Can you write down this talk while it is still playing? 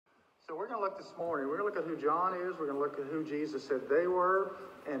So we're going to look this morning, we're going to look at who John is, we're going to look at who Jesus said they were,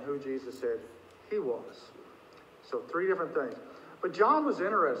 and who Jesus said he was. So three different things. But John was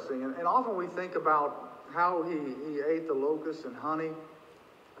interesting, and often we think about how he ate the locusts and honey.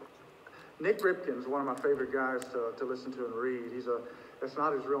 Nick Ripken's one of my favorite guys to listen to and read. That's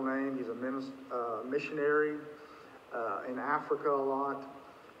not his real name. He's a missionary in Africa a lot,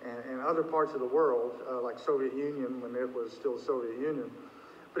 and other parts of the world, like Soviet Union, when it was still the Soviet Union.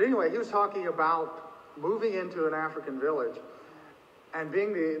 But anyway, he was talking about moving into an African village and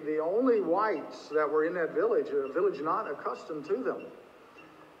being the only whites that were in that village, a village not accustomed to them.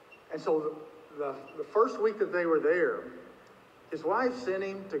 And so the first week that they were there, his wife sent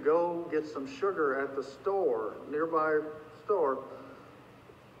him to go get some sugar at the store, nearby store,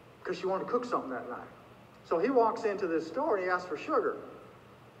 because she wanted to cook something that night. So he walks into this store and he asks for sugar.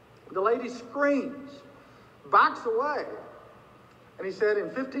 The lady screams, backs away. And he said in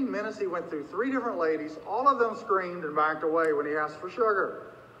 15 minutes he went through 3 different ladies. All of them screamed and backed away when he asked for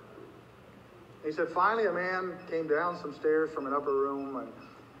sugar. He said finally a man came down some stairs from an upper room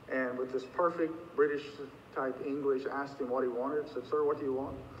and with this perfect British type English asked him what he wanted. Said, "Sir, what do you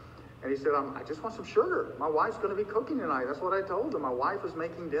want?" And he said, I just want some sugar. My wife's going to be cooking tonight. That's what I told him. My wife is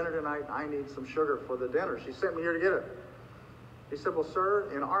making dinner tonight. I need some sugar for the dinner. She sent me here to get it. He said, "Well,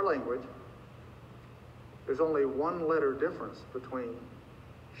 sir, in our language, there's only one letter difference between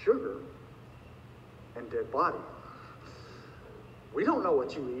sugar and dead body. We don't know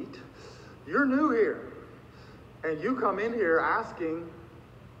what you eat. You're new here. And you come in here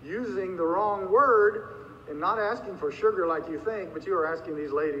using the wrong word, and not asking for sugar like you think, but you are asking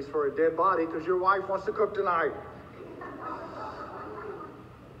these ladies for a dead body because your wife wants to cook tonight."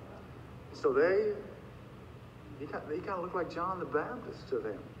 So he kind of looked like John the Baptist to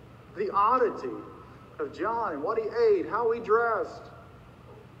them. The oddity of John and what he ate, how he dressed,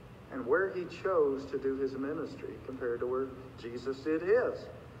 and where he chose to do his ministry compared to where Jesus did his.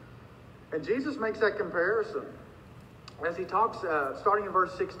 And Jesus makes that comparison. As he talks, starting in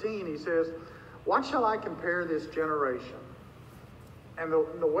verse 16, he says, "What shall I compare this generation?" And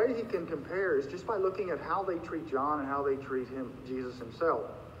the way he can compare is just by looking at how they treat John and how they treat him, Jesus himself.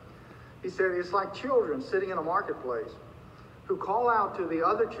 He said, "It's like children sitting in a marketplace who call out to the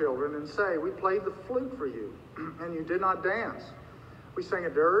other children and say, 'We played the flute for you, and you did not dance. We sang a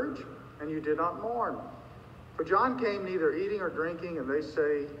dirge, and you did not mourn. For John came neither eating or drinking, and they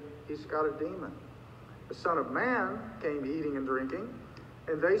say, he's got a demon. The Son of Man came eating and drinking,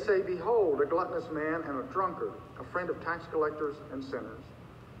 and they say, behold, a gluttonous man and a drunkard, a friend of tax collectors and sinners.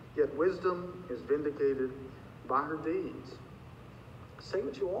 Yet wisdom is vindicated by her deeds.'" Say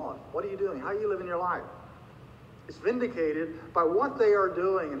what you want. What are you doing? How are you living your life? It's vindicated by what they are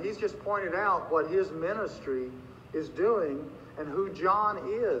doing. And he's just pointed out what his ministry is doing and who John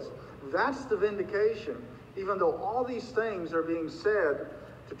is. That's the vindication. Even though all these things are being said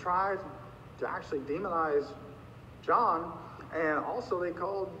to try to actually demonize John, and also they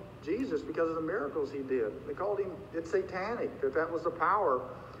called Jesus because of the miracles he did. They called him, it's satanic, that was the power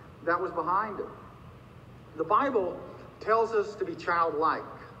that was behind it. The Bible tells us to be childlike,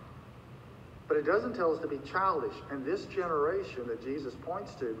 but it doesn't tell us to be childish. And this generation that Jesus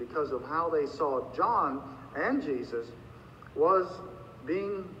points to, because of how they saw John and Jesus, was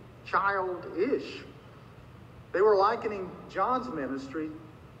being childish. They were likening John's ministry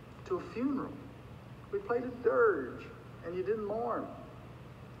to a funeral. We played a dirge, and you didn't mourn.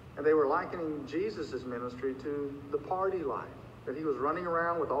 And they were likening Jesus' ministry to the party life, that he was running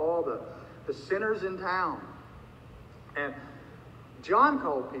around with all the sinners in town. And John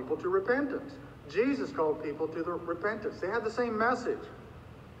called people to repentance. Jesus called people to the repentance. They had the same message,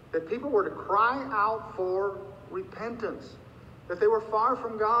 that people were to cry out for repentance, that they were far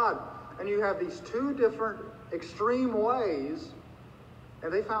from God. And you have these two different extreme ways,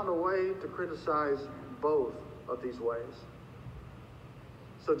 and they found a way to criticize both of these ways.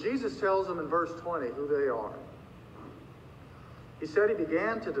 So Jesus tells them in verse 20 who they are. He said he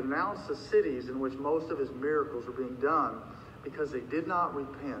began to denounce the cities in which most of his miracles were being done because they did not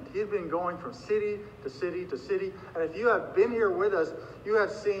repent. He had been going from city to city to city. And if you have been here with us, you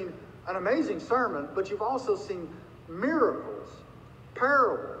have seen an amazing sermon, but you've also seen miracles,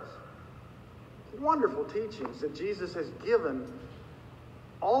 parables, wonderful teachings that Jesus has given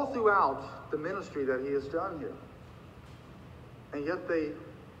all throughout the ministry that he has done here. And yet they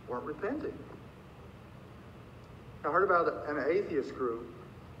weren't repenting. I heard about an atheist group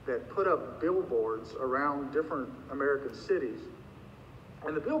that put up billboards around different American cities.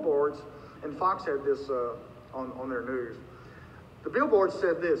 And the billboards, and Fox had this on their news. The billboard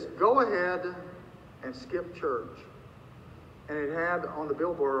said this: "Go ahead and skip church." And it had on the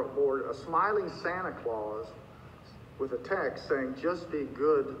billboard a smiling Santa Claus with a text saying, "Just be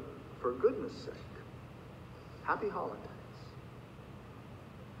good for goodness sake. Happy holidays."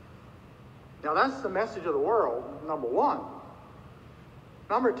 Now that's the message of the world, number one.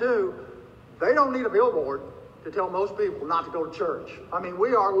 Number two, they don't need a billboard to tell most people not to go to church. I mean,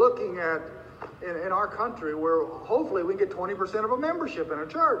 we are looking at, in our country, where hopefully we can get 20% of a membership in a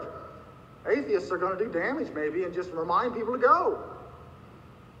church. Atheists are going to do damage maybe and just remind people to go.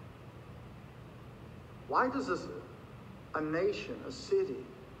 Why does a nation, a city,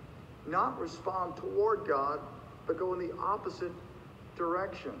 not respond toward God, but go in the opposite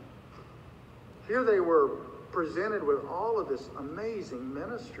direction? Here they were presented with all of this amazing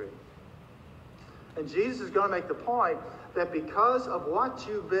ministry. And Jesus is going to make the point that because of what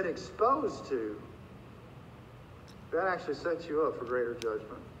you've been exposed to, that actually sets you up for greater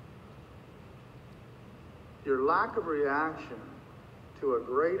judgment. Your lack of reaction to a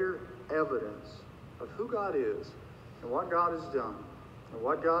greater evidence of who God is and what God has done and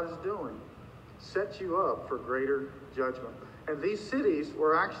what God is doing sets you up for greater judgment. And these cities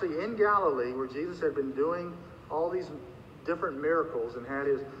were actually in Galilee, where Jesus had been doing all these different miracles and had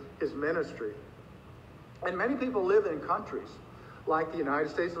his ministry. And many people live in countries like the United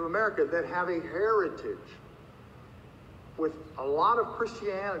States of America that have a heritage with a lot of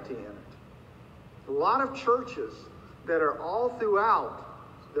Christianity in it. A lot of churches that are all throughout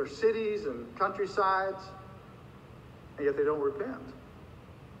their cities and countrysides, and yet they don't repent.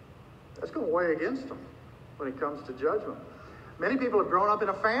 That's going to weigh against them when it comes to judgment. Many people have grown up in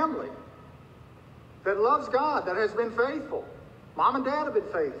a family that loves God, that has been faithful. Mom and dad have been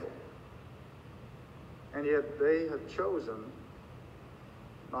faithful. And yet they have chosen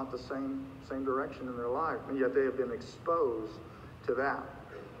not the same direction in their life, and yet they have been exposed to that.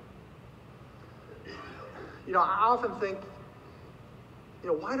 You know, I often think,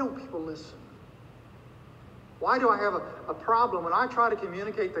 why don't people listen? Why do I have a problem when I try to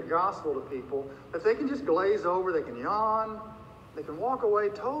communicate the gospel to people that they can just glaze over, they can yawn, they can walk away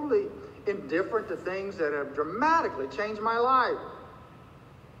totally indifferent to things that have dramatically changed my life?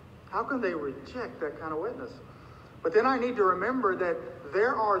 How can they reject that kind of witness? But then I need to remember that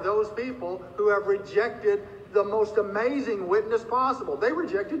there are those people who have rejected the most amazing witness possible. They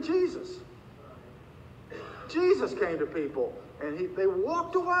rejected Jesus. Jesus came to people, and they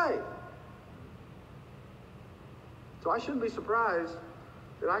walked away. So I shouldn't be surprised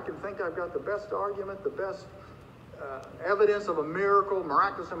that I can think I've got the best argument, the best evidence of a miracle,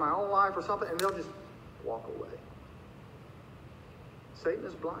 miraculous in my own life or something, and they'll just walk away. Satan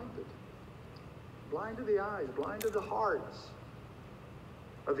is blinded. Blind to the eyes, blind to the hearts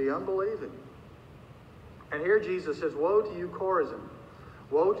of the unbelieving. And here Jesus says, "Woe to you, Chorazin!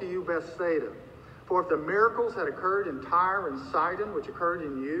 Woe to you, Bethsaida! For if the miracles had occurred in Tyre and Sidon, which occurred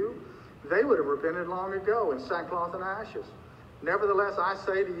in you, they would have repented long ago in sackcloth and ashes. Nevertheless, I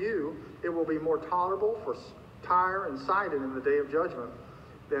say to you, it will be more tolerable for Tyre and Sidon in the day of judgment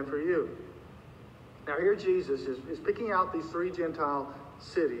than for you." Now here Jesus is picking out these three Gentile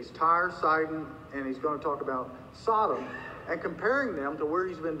cities, Tyre, Sidon, and he's going to talk about Sodom, and comparing them to where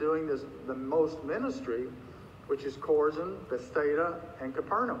he's been doing the most ministry, which is Chorazin, Bethsaida, and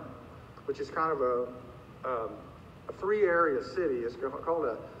Capernaum, which is kind of a three-area city. It's called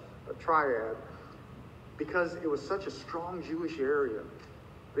a triad because it was such a strong Jewish area.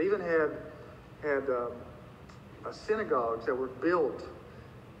 They even had synagogues that were built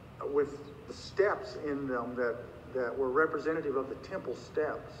with the steps in them that were representative of the temple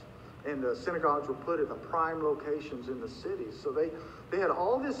steps. And the synagogues were put in the prime locations in the cities. So they had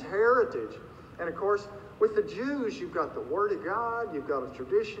all this heritage. And of course, with the Jews, you've got the Word of God, you've got a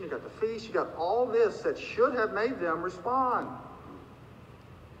tradition, you've got the feast, you've got all this that should have made them respond.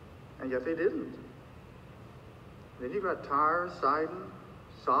 And yet they didn't. Then you've got Tyre, Sidon,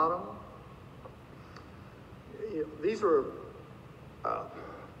 Sodom. These were,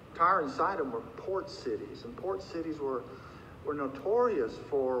 Tyre and Sidon were port cities. And port cities were notorious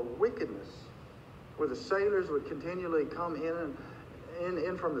for wickedness, where the sailors would continually come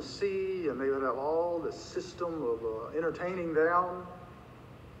in from the sea, and they would have all this system of entertaining them.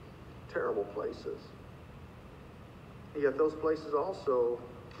 Terrible places. And yet those places also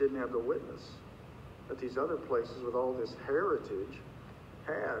didn't have the witness that these other places with all this heritage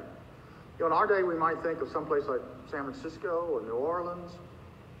had. In our day, we might think of some place like San Francisco or New Orleans,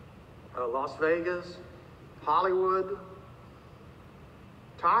 Las Vegas, Hollywood.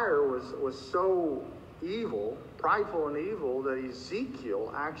 Tyre was so evil, prideful and evil, that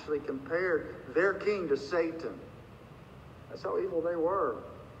Ezekiel actually compared their king to Satan. That's how evil they were.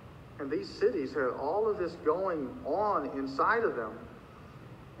 And these cities had all of this going on inside of them.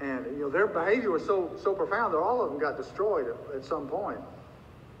 And, their behavior was so profound that all of them got destroyed at some point.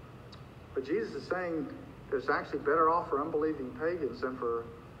 But Jesus is saying it's actually better off for unbelieving pagans than for,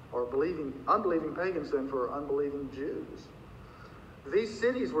 unbelieving pagans than for unbelieving Jews. These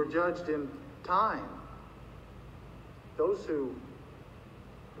cities were judged in time. Those who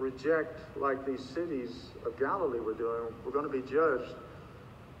reject, like these cities of Galilee were doing, were going to be judged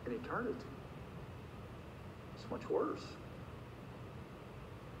in eternity. It's much worse.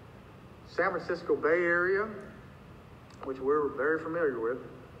 San Francisco Bay Area, which we're very familiar with,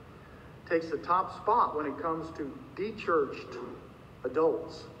 takes the top spot when it comes to de-churched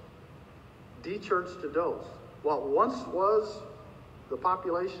adults. De-churched adults. What once was the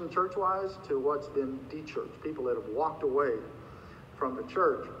population church-wise to what's been de-churched. People that have walked away from the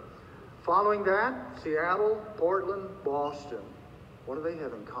church. Following that, Seattle, Portland, Boston. What do they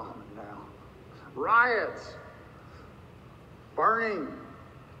have in common now? Riots. Burning.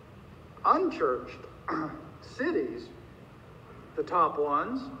 Unchurched cities. The top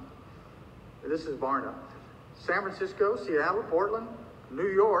ones. This is Varna. San Francisco, Seattle, Portland, New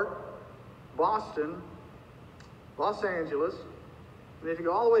York, Boston, Los Angeles. And if you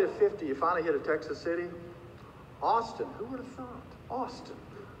go all the way to 50, you finally hit a Texas city. Austin. Who would have thought? Austin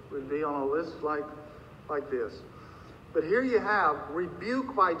would be on a list like this. But here you have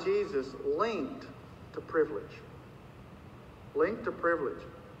rebuke by Jesus linked to privilege. Linked to privilege.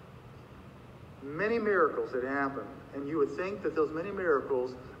 Many miracles that happen. And you would think that those many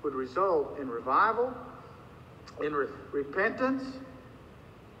miracles would result in revival, in repentance.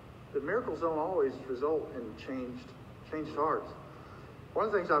 But miracles don't always result in changed hearts. One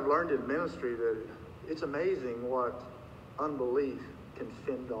of the things I've learned in ministry that it's amazing what unbelief can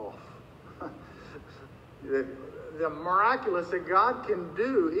fend off. The miraculous that God can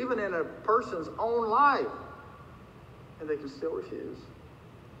do even in a person's own life. And they can still refuse.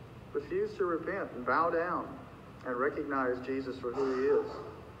 Refuse to repent and bow down and recognize Jesus for who he is.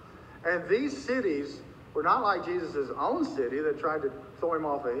 And these cities were not like Jesus' own city that tried to throw him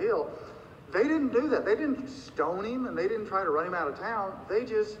off a hill. They didn't do that. They didn't stone him and they didn't try to run him out of town. They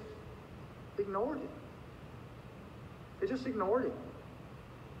just ignored him. They just ignored him.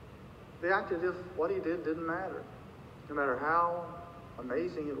 They acted as if what he did didn't matter, no matter how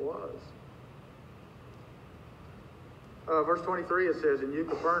amazing it was. Verse 23, it says, "And you,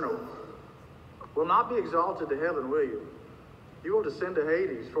 Capernaum, will not be exalted to heaven, will you? You will descend to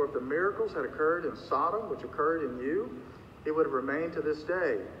Hades, for if the miracles had occurred in Sodom, which occurred in you, it would have remained to this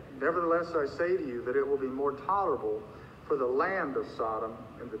day. Nevertheless, I say to you that it will be more tolerable for the land of Sodom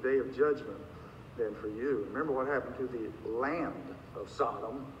in the day of judgment than for you." Remember what happened to the land of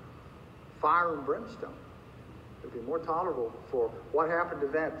Sodom? Fire and brimstone. It would be more tolerable for what happened to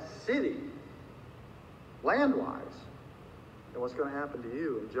that city, land-wise, than what's going to happen to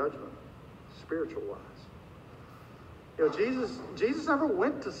you in judgment, spiritual-wise. Jesus never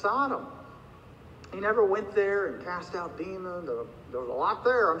went to Sodom. He never went there and cast out demons. There was a lot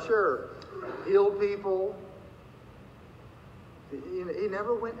there, I'm sure. Healed people. He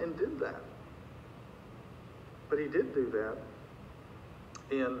never went and did that. But he did do that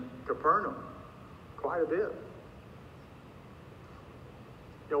in Capernaum quite a bit.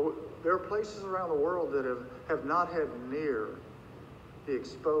 There are places around the world that have not had near the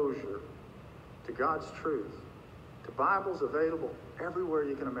exposure to God's truth, to Bibles available everywhere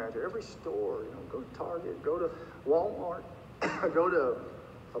you can imagine. Every store, go to Target, go to Walmart, go to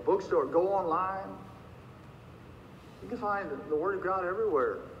a bookstore, go online. You can find the Word of God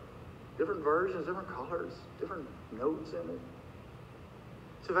everywhere. Different versions, different colors, different notes in it.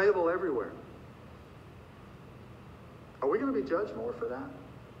 It's available everywhere. Are we going to be judged more for that?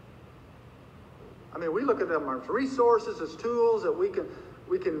 I mean, we look at them as resources, as tools that we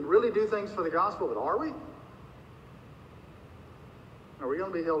can really do things for the gospel, but are we? Are we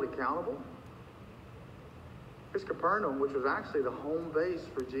going to be held accountable? Here's Capernaum, which was actually the home base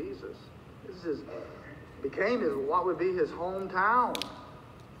for Jesus. This became what would be his hometown.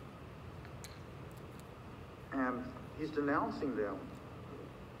 And he's denouncing them.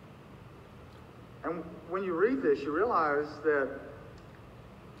 And when you read this, you realize that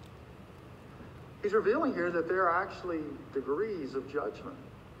he's revealing here that there are actually degrees of judgment.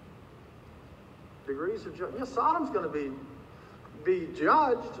 Degrees of judgment. Sodom's going to be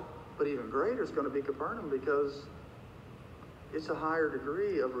judged, but even greater is going to be Capernaum because it's a higher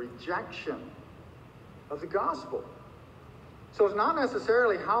degree of rejection of the gospel. So it's not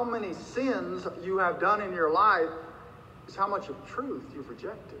necessarily how many sins you have done in your life, it's how much of truth you've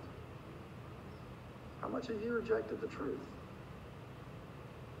rejected. How much have you rejected the truth?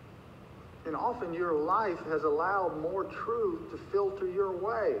 And often your life has allowed more truth to filter your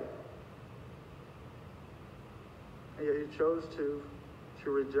way. And yet you chose to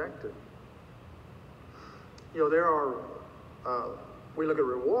reject it. There are, we look at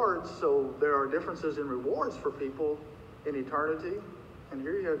rewards, so there are differences in rewards for people in eternity. And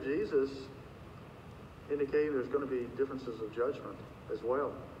here you have Jesus indicating there's going to be differences of judgment as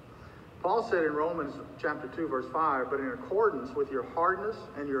well. Paul said in Romans chapter 2, verse 5, but in accordance with your hardness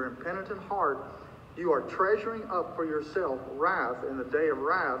and your impenitent heart, you are treasuring up for yourself wrath in the day of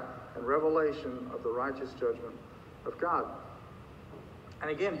wrath and revelation of the righteous judgment of God. And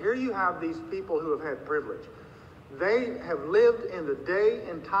again, here you have these people who have had privilege. They have lived in the day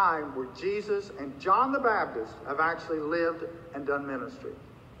and time where Jesus and John the Baptist have actually lived and done ministry.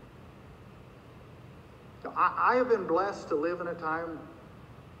 Now, I have been blessed to live in a time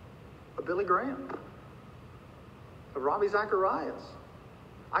of Billy Graham, of Ravi Zacharias.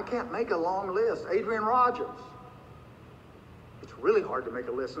 I can't make a long list. Adrian Rogers. It's really hard to make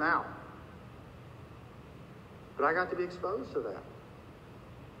a list now. But I got to be exposed to that.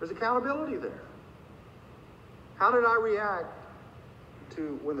 There's accountability there. How did I react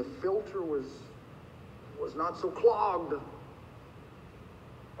to when the filter was not so clogged?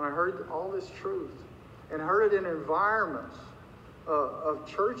 When I heard all this truth and heard it in environments of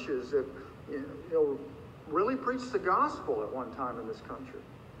churches that really preached the gospel at one time in this country.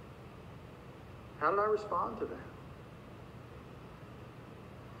 How did I respond to that?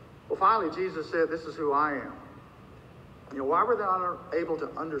 Well, finally, Jesus said, this is who I am. Why were they not able to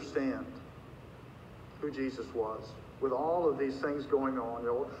understand who Jesus was with all of these things going on?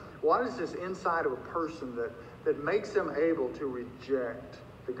 What is this inside of a person that makes them able to reject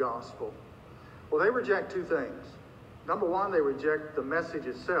the gospel? Well, they reject two things. Number one, they reject the message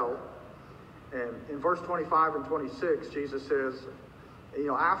itself. And in verse 25 and 26, Jesus says,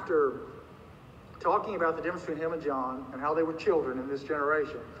 after talking about the difference between him and John and how they were children in this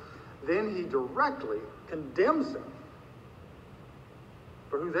generation, then he directly condemns them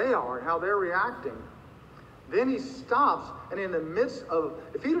for who they are and how they're reacting. Then he stops, and in the midst of,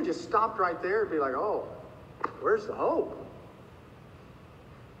 if he'd have just stopped right there, it'd be like, oh, where's the hope?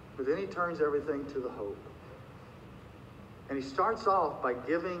 But then he turns everything to the hope. And he starts off by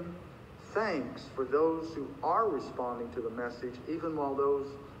giving thanks for those who are responding to the message, even while those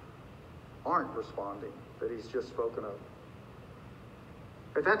aren't responding, that he's just spoken of.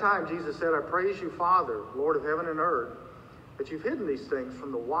 At that time, Jesus said, I praise you, Father, Lord of heaven and earth, that you've hidden these things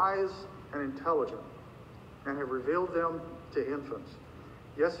from the wise and intelligent and have revealed them to infants.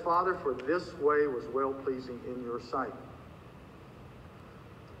 Yes, Father, for this way was well-pleasing in your sight.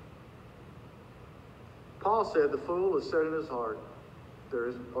 Paul said, the fool has said in his heart,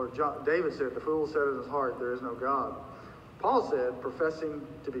 David said, the fool said in his heart, there is no God. Paul said, professing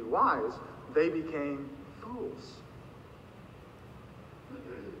to be wise, they became fools.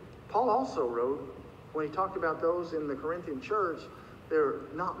 Paul also wrote, when he talked about those in the Corinthian church, there are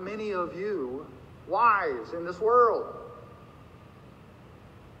not many of you wise in this world.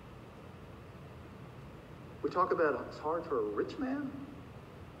 We talk about it's hard for a rich man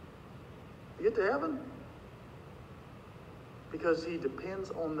to get to heaven because he depends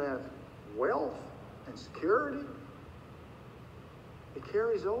on that wealth and security. It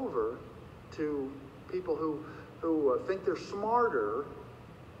carries over to people who think they're smarter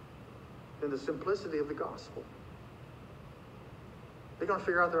than the simplicity of the gospel. They're going to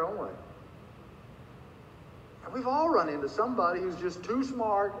figure out their own way. And we've all run into somebody who's just too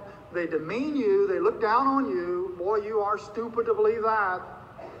smart. They demean you. They look down on you. Boy, you are stupid to believe that.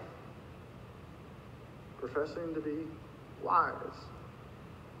 Professing to be wise.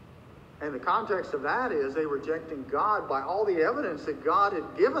 And the context of that is they rejecting God by all the evidence that God had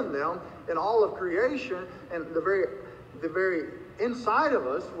given them in all of creation and the very inside of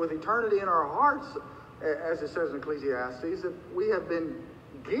us with eternity in our hearts, as it says in Ecclesiastes, that we have been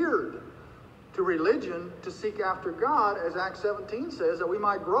geared to religion to seek after God, as Acts 17 says, that we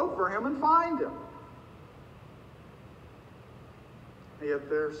might grope for him and find him. And yet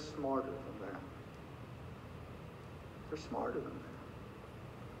they're smarter than that. They're smarter than that.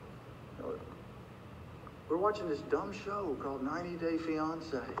 We're watching this dumb show called 90 Day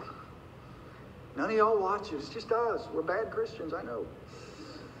Fiance. None of y'all watch it. It's just us. We're bad Christians, I know.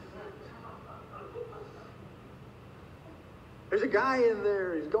 There's a guy in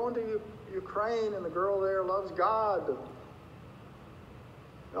there. He's going to Ukraine, and the girl there loves God.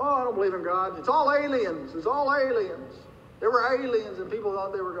 Oh, I don't believe in God. It's all aliens. It's all aliens. There were aliens, and people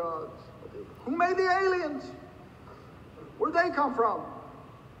thought they were gods. Who made the aliens? Where'd they come from?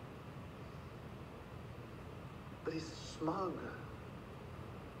 But he's smug.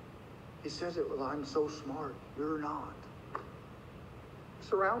 He says it, well, I'm so smart. You're not.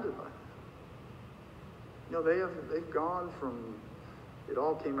 Surrounded by it. They've gone from, it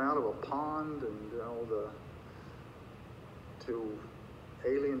all came out of a pond, and to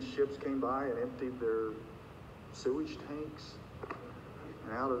alien ships came by and emptied their sewage tanks,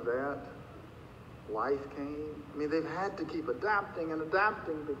 and out of that life came. I mean, they've had to keep adapting and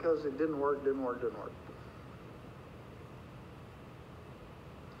adapting because it didn't work.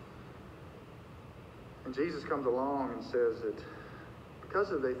 And Jesus comes along and says that because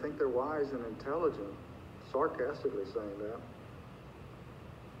they think they're wise and intelligent, sarcastically saying that,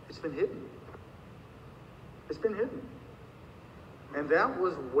 it's been hidden. It's been hidden. And that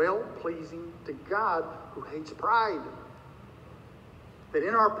was well-pleasing to God, who hates pride. That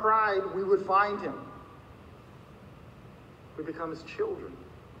in our pride, we would find him. We become his children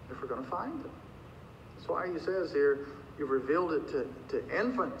if we're going to find him. That's why he says here, you've revealed it to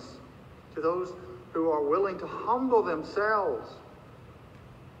infants, to those who are willing to humble themselves.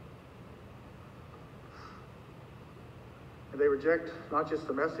 And they reject not just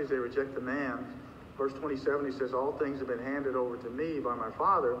the message, they reject the man. Verse 27, he says, all things have been handed over to me by my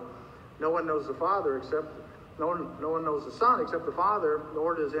Father. No one knows the Father except, no one knows the Son except the Father,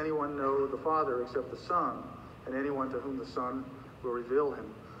 nor does anyone know the Father except the Son, and anyone to whom the Son will reveal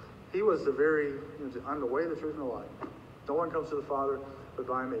him. He was I'm the way, the truth, and the life. No one comes to the Father but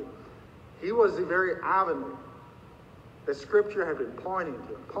by me. He was the very avenue that Scripture had been pointing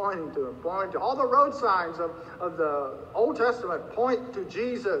to. All the road signs of the Old Testament point to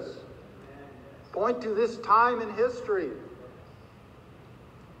Jesus. Point to this time in history.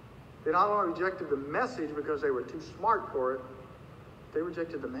 They not only rejected the message because they were too smart for it, they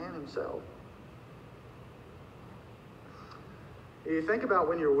rejected the man himself. You think about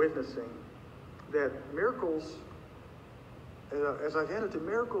when you're witnessing that miracles, as I've hinted to,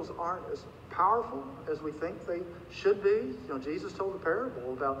 miracles aren't as powerful as we think they should be. Jesus told the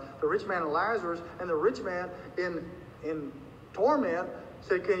parable about the rich man and Lazarus, and the rich man in torment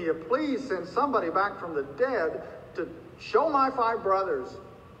said, can you please send somebody back from the dead to show my 5 brothers?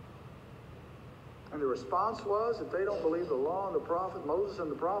 And the response was, if they don't believe the law and the prophet, Moses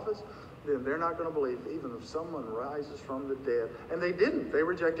and the prophets, then they're not going to believe even if someone rises from the dead. And they didn't. They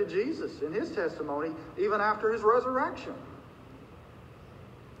rejected Jesus in his testimony even after his resurrection.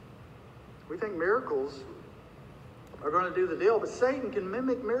 We think miracles are going to do the deal, but Satan can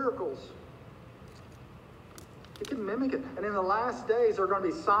mimic miracles. He can mimic it. And in the last days, there are going to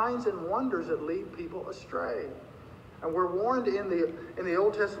be signs and wonders that lead people astray. And we're warned in the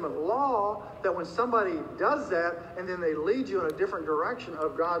Old Testament law that when somebody does that and then they lead you in a different direction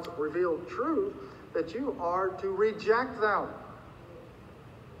of God's revealed truth, that you are to reject them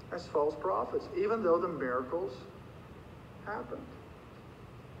as false prophets, even though the miracles happened.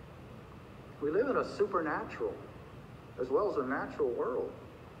 We live in a supernatural as well as a natural world.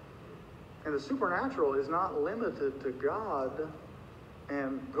 And the supernatural is not limited to God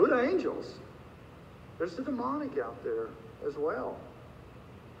and good angels. There's the demonic out there as well.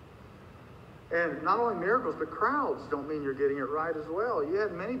 And not only miracles, but crowds don't mean you're getting it right as well. You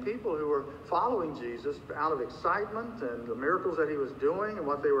had many people who were following Jesus out of excitement and the miracles that he was doing and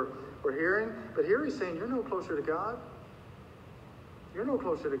what they were hearing. But here he's saying, you're no closer to God. You're no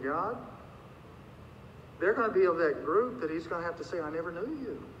closer to God. They're going to be of that group that he's going to have to say, I never knew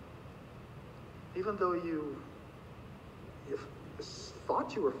you. Even though you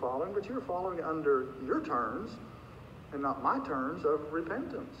thought you were following, but you were following under your terms and not my terms of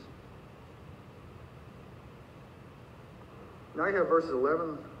repentance. Now you have verses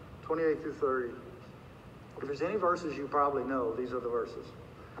 11, 28 through 30. If there's any verses you probably know, these are the verses.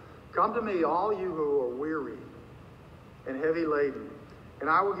 Come to me, all you who are weary and heavy laden, and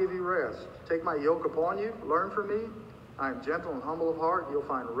I will give you rest. Take my yoke upon you, learn from me. I am gentle and humble of heart. You'll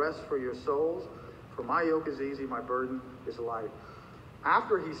find rest for your souls. For my yoke is easy, my burden is light.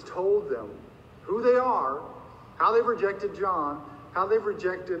 After he's told them who they are, how they've rejected John, how they've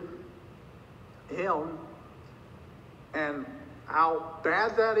rejected him, and how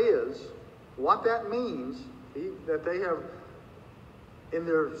bad that is, what that means, that they have, in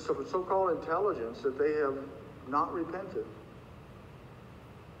their so-called intelligence, that they have not repented.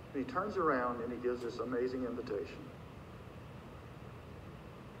 And he turns around and he gives this amazing invitation.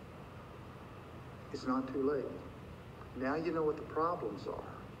 It's not too late. Now you know what the problems are.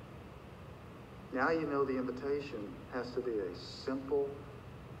 Now you know the invitation has to be a simple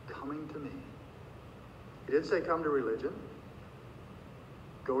coming to me. He didn't say come to religion.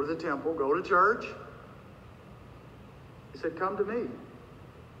 Go to the temple. Go to church. He said come to me.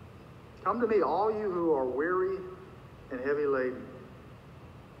 Come to me, all you who are weary and heavy laden.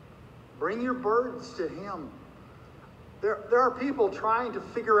 Bring your burdens to him. There are people trying to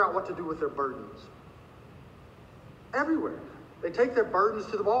figure out what to do with their burdens. Everywhere. They take their burdens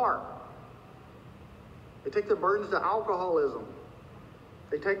to the bar. They take their burdens to alcoholism.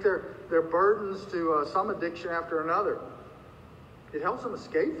 They take their burdens to some addiction after another. It helps them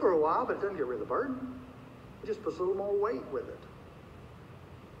escape for a while, but it doesn't get rid of the burden. It just puts a little more weight with it.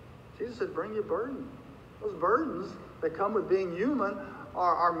 Jesus said, bring your burden. Those burdens that come with being human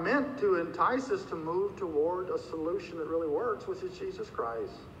are meant to entice us to move toward a solution that really works, which is Jesus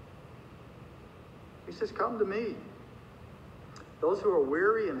Christ. He says, come to me, those who are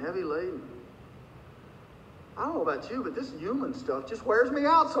weary and heavy laden. I don't know about you, but this human stuff just wears me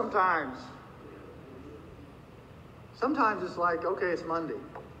out sometimes. Sometimes it's like, okay, it's Monday.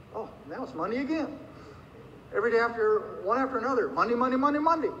 Oh, now it's Monday again. Every day one after another. Monday, Monday, Monday,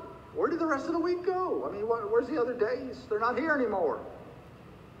 Monday. Where did the rest of the week go? I mean, where's the other days? They're not here anymore.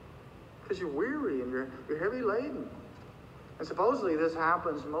 Because you're weary and you're heavy laden. And supposedly this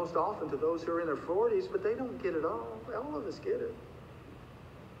happens most often to those who are in their 40s, but they don't get it all. All of us get it.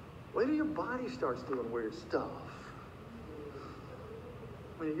 Wait till your body starts doing weird stuff.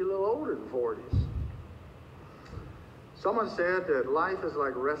 When you get a little older than 40s. Someone said that life is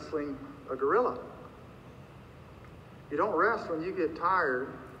like wrestling a gorilla. You don't rest when you get tired,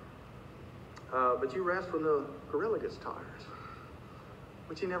 but you rest when the gorilla gets tired.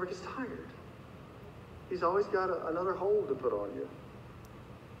 But he never gets tired. He's always got another hold to put on you.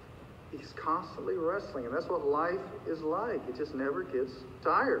 He's constantly wrestling, and that's what life is like. It just never gets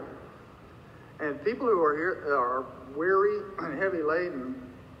tired. And people who are here are weary and heavy laden,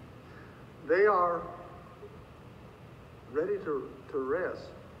 they are ready to rest.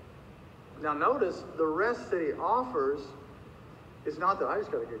 Now notice, the rest that he offers is not that I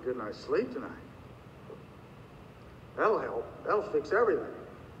just got to get a good night's sleep tonight. That'll help. That'll fix everything.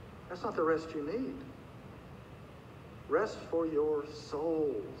 That's not the rest you need. Rest for your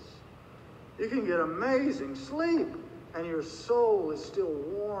souls. You can get amazing sleep, and your soul is still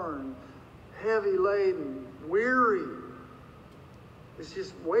worn, heavy laden, weary. It's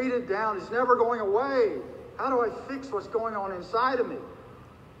just weighted down. It's never going away. How do I fix what's going on inside of me?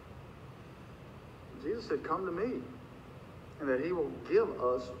 Jesus said, come to me, and that he will give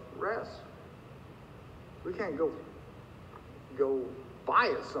us rest. We can't go buy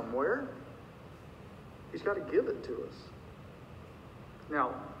it somewhere. He's got to give it to us.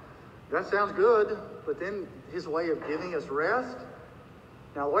 Now, that sounds good, but then his way of giving us rest.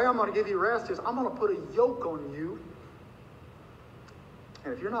 Now, the way I'm going to give you rest is I'm going to put a yoke on you.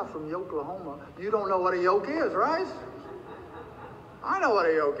 And if you're not from Oklahoma, you don't know what a yoke is, right? I know what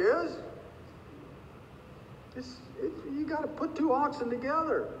a yoke is. You got to put two oxen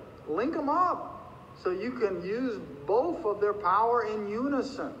together, link them up, so you can use both of their power in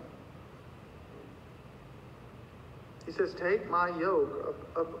unison. He says, take my yoke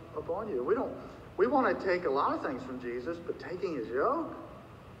upon you. We want to take a lot of things from Jesus, but taking his yoke,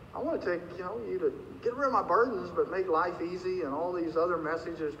 I want to take, you to get rid of my burdens, but make life easy, and all these other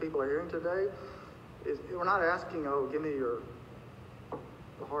messages people are hearing today. We're not asking, give me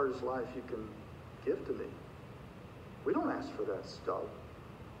the hardest life you can give to me. We don't ask for that stuff.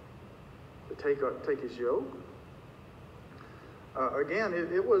 To take his yoke. Again,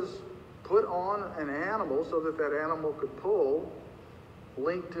 it was put on an animal so that animal could pull,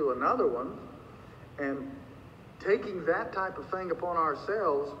 link to another one, and taking that type of thing upon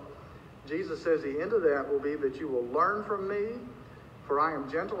ourselves, Jesus says the end of that will be that you will learn from me, for I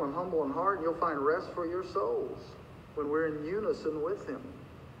am gentle and humble in heart, and you'll find rest for your souls when we're in unison with him.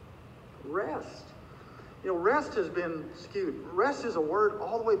 Rest. Rest has been skewed. Rest is a word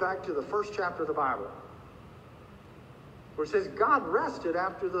all the way back to the first chapter of the Bible, where it says God rested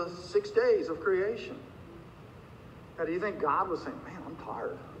after the 6 days of creation. Now, do you think God was saying, man, I'm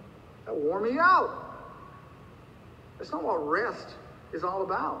tired. That wore me out? That's not what rest is all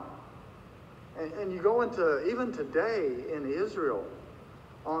about. And you go into, even today in Israel,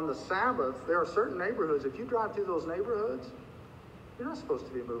 on the Sabbath, there are certain neighborhoods, if you drive through those neighborhoods, you're not supposed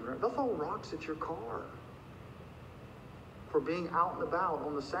to be moving around. They'll throw rocks at your car for being out and about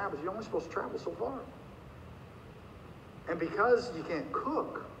on the Sabbath. You're only supposed to travel so far. And because you can't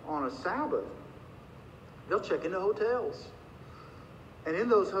cook on a Sabbath, they'll check into hotels. And in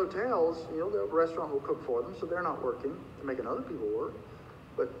those hotels, the restaurant will cook for them, so they're not working. They're making other people work.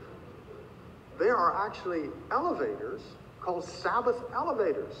 But there are actually elevators called Sabbath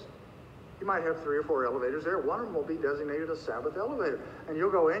elevators. You might have 3 or 4 elevators there. One of them will be designated a Sabbath elevator. And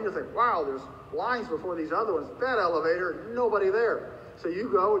you'll go in, you'll think, wow, there's lines before these other ones. That elevator, nobody there. So you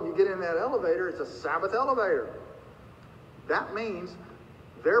go and you get in that elevator, it's a Sabbath elevator. That means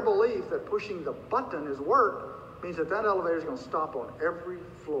Their belief that pushing the button is work means that that elevator is going to stop on every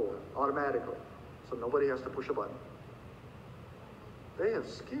floor automatically. So nobody has to push a button. They have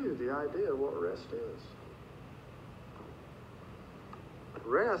skewed the idea of what rest is.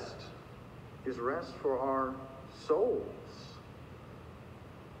 Rest is rest for our souls.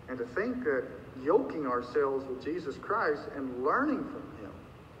 And to think that yoking ourselves with Jesus Christ and learning from him,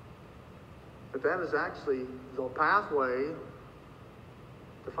 that is actually the pathway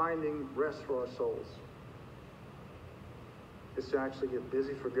to finding rest for our souls. Is to actually get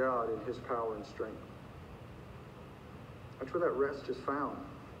busy for God in his power and strength. That's where that rest is found.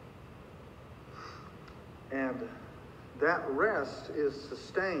 And that rest is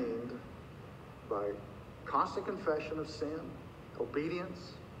sustained by constant confession of sin,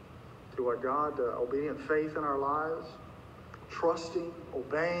 obedience to our God, obedient faith in our lives, trusting,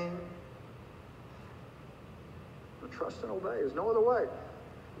 obeying. Trust and obey. There's no other way.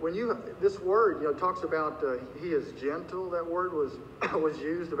 When this word, talks about he is gentle. That word was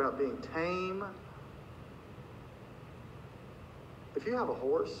used about being tame. If you have a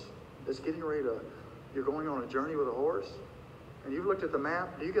horse that's getting ready to, you're going on a journey with a horse, and you've looked at the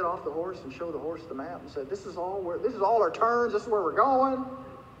map, do you get off the horse and show the horse the map and say, this is all our turns, this is where we're going?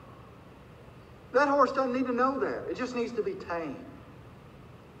 That horse doesn't need to know that. It just needs to be tame,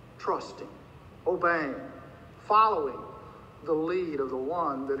 trusting, obeying, following the lead of the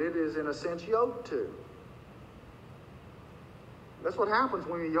one that it is in a sense yoked to. That's what happens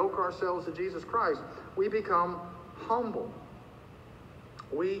when we yoke ourselves to Jesus Christ. We become humble.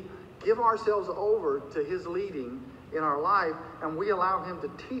 We give ourselves over to his leading in our life, and we allow him to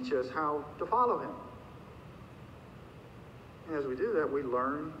teach us how to follow him. And as we do that, we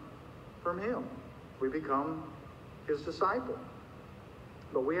learn from him. We become his disciple.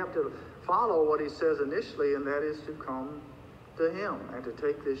 But we have to follow what he says initially, and that is to come to him and to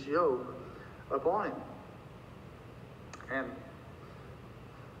take this yoke upon him. And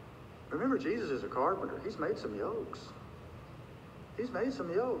remember, Jesus is a carpenter. He's made some yokes. He's made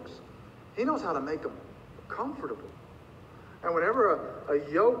some yokes. He knows how to make them comfortable. And whenever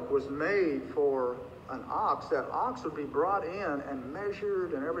a yoke was made for an ox, that ox would be brought in and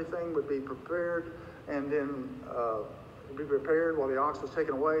measured, and everything would be prepared, and then be prepared while the ox was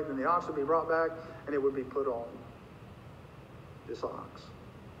taken away. Then the ox would be brought back, and it would be put on this ox.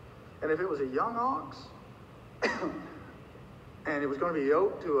 And if it was a young ox, and it was going to be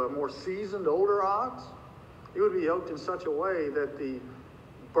yoked to a more seasoned, older ox, it would be yoked in such a way that the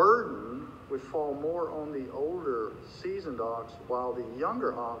burden would fall more on the older, seasoned ox, while the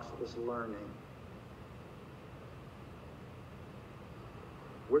younger ox was learning.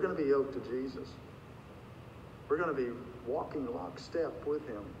 We're going to be yoked to Jesus. We're going to be walking lockstep with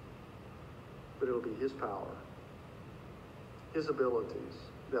him, but it'll be his power, his abilities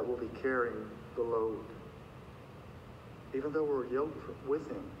that will be carrying the load. Even though we're yoked with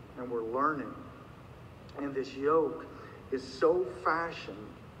him and we're learning, and this yoke is so fashioned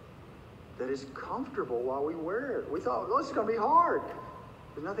that it's comfortable while we wear it. We thought, this is going to be hard.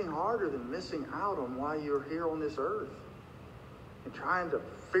 There's nothing harder than missing out on why you're here on this earth and trying to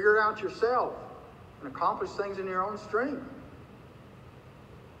figure it out yourself and accomplish things in your own strength.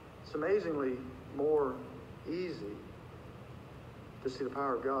 It's amazingly more easy to see the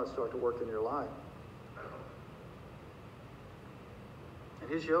power of God start to work in your life. And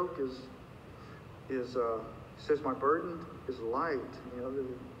his yoke says, my burden is light.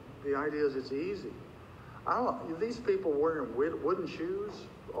 The idea is it's easy. These people wearing wooden shoes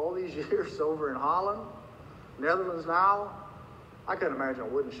all these years over in Holland, Netherlands now, I can't imagine a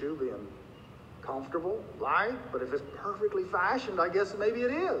wooden shoe being comfortable, light, but if it's perfectly fashioned, I guess maybe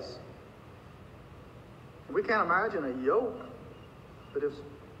it is. We can't imagine a yoke, but if it's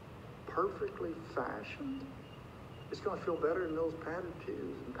perfectly fashioned, it's going to feel better than those padded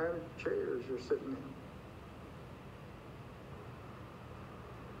pews and padded chairs you're sitting in.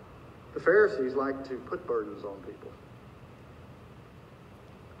 The Pharisees like to put burdens on people,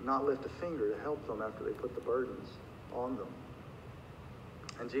 not lift a finger to help them after they put the burdens on them.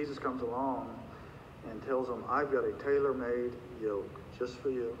 And Jesus comes along and tells them, I've got a tailor-made yoke just for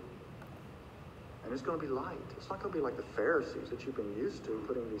you. And it's going to be light. It's not going to be like the Pharisees that you've been used to,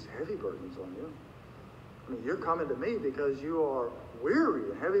 putting these heavy burdens on you. I mean, you're coming to me because you are weary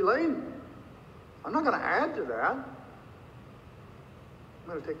and heavy laden. I'm not going to add to that. I'm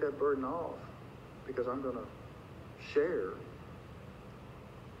going to take that burden off because I'm going to share,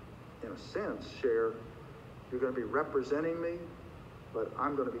 in a sense, share. You're going to be representing me, but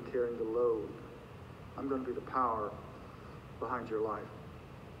I'm going to be carrying the load. I'm going to be the power behind your life.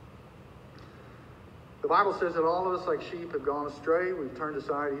 The Bible says that all of us like sheep have gone astray. We've turned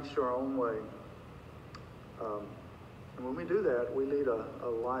aside each to our own way. And when we do that, we lead a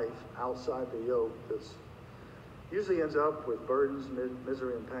life outside the yoke that's usually ends up with burdens,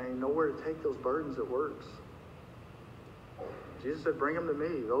 misery, and pain. Nowhere to take those burdens that works. Jesus said, bring them to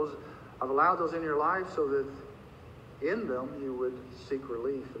me. I've allowed those in your life so that in them you would seek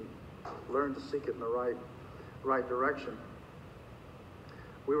relief and learn to seek it in the right direction.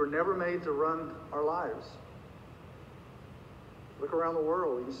 We were never made to run our lives. Look around the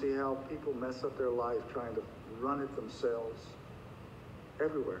world. You can see how people mess up their life trying to run it themselves.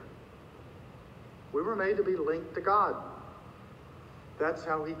 Everywhere. We were made to be linked to God. That's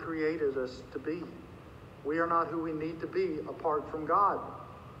how He created us to be. We are not who we need to be apart from God.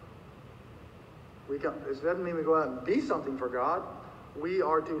 It doesn't mean we go out and be something for God. We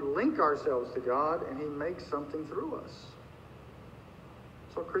are to link ourselves to God, and He makes something through us.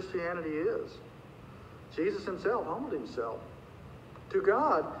 That's what Christianity is. Jesus Himself humbled Himself to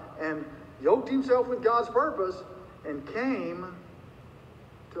God and yoked Himself with God's purpose and came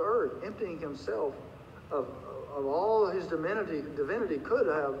to earth, emptying Himself of all His divinity could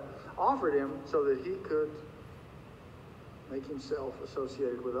have offered Him so that He could make Himself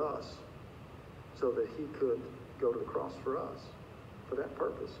associated with us, so that He could go to the cross for us, for that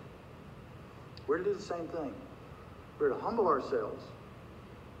purpose. We're to do the same thing. We're to humble ourselves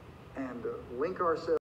and link ourselves